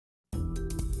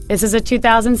This is a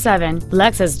 2007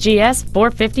 Lexus GS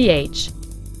 450h.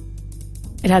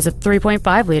 It has a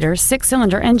 3.5-liter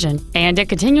six-cylinder engine and a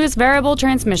continuous variable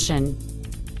transmission.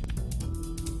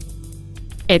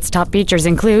 Its top features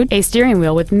include a steering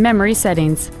wheel with memory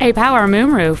settings, a power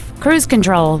moonroof, cruise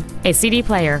control, a CD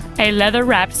player, a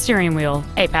leather-wrapped steering wheel,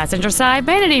 a passenger side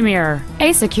vanity mirror,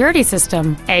 a security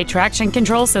system, a traction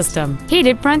control system,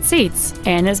 heated front seats,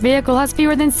 and this vehicle has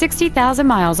fewer than 60,000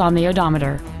 miles on the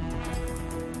odometer.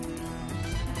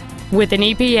 With an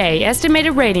EPA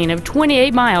estimated rating of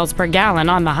 28 miles per gallon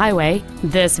on the highway,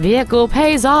 this vehicle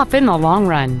pays off in the long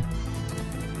run.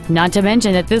 Not to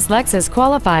mention that this Lexus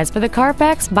qualifies for the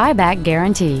Carfax buyback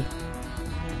guarantee.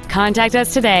 Contact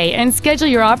us today and schedule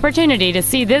your opportunity to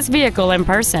see this vehicle in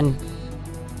person.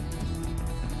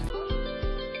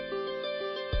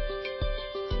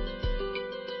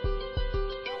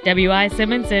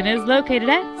 W.I.Simonson is located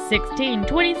at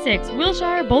 1626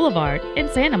 Wilshire Boulevard in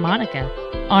Santa Monica.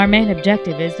 Our main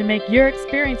objective is to make your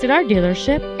experience at our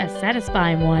dealership a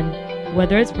satisfying one,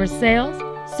 whether it's for sales,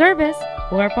 service,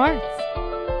 or parts.